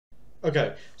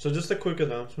Okay, so just a quick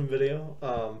announcement video,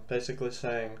 basically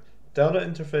saying Delta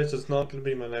Interface is not going to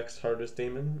be my next hardest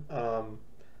demon,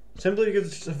 simply because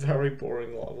it's just a very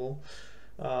boring level.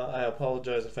 I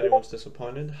apologize if anyone's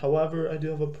disappointed. However, I do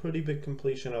have a pretty big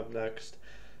completion up next.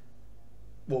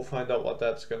 We'll find out what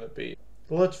that's going to be.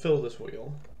 But let's fill this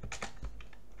wheel.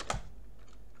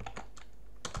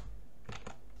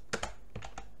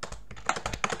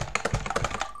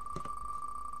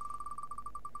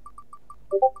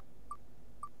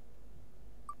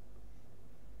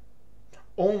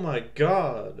 Oh my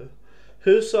god!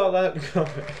 Who saw that coming?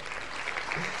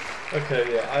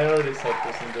 Okay, yeah, I already said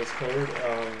this in Discord.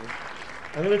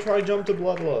 I'm gonna try Jump to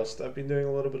Bloodlust. I've been doing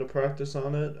a little bit of practice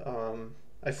on it.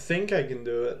 I think I can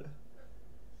do it.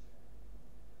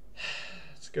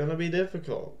 It's gonna be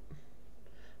difficult.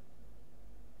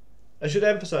 I should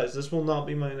emphasize, this will not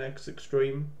be my next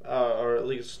extreme, or at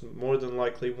least more than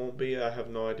likely won't be. I have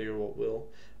no idea what will.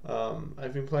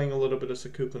 I've been playing a little bit of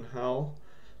Sakupen Hell.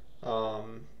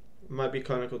 Might be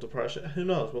Clinical Depression. Who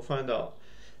knows? We'll find out.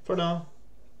 For now,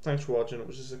 thanks for watching. It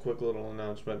was just a quick little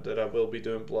announcement that I will be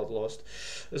doing Bloodlust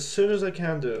as soon as I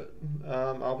can do it.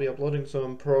 I'll be uploading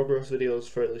some progress videos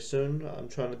fairly soon. I'm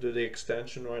trying to do the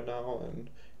extension right now, and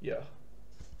yeah,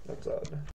 that's that.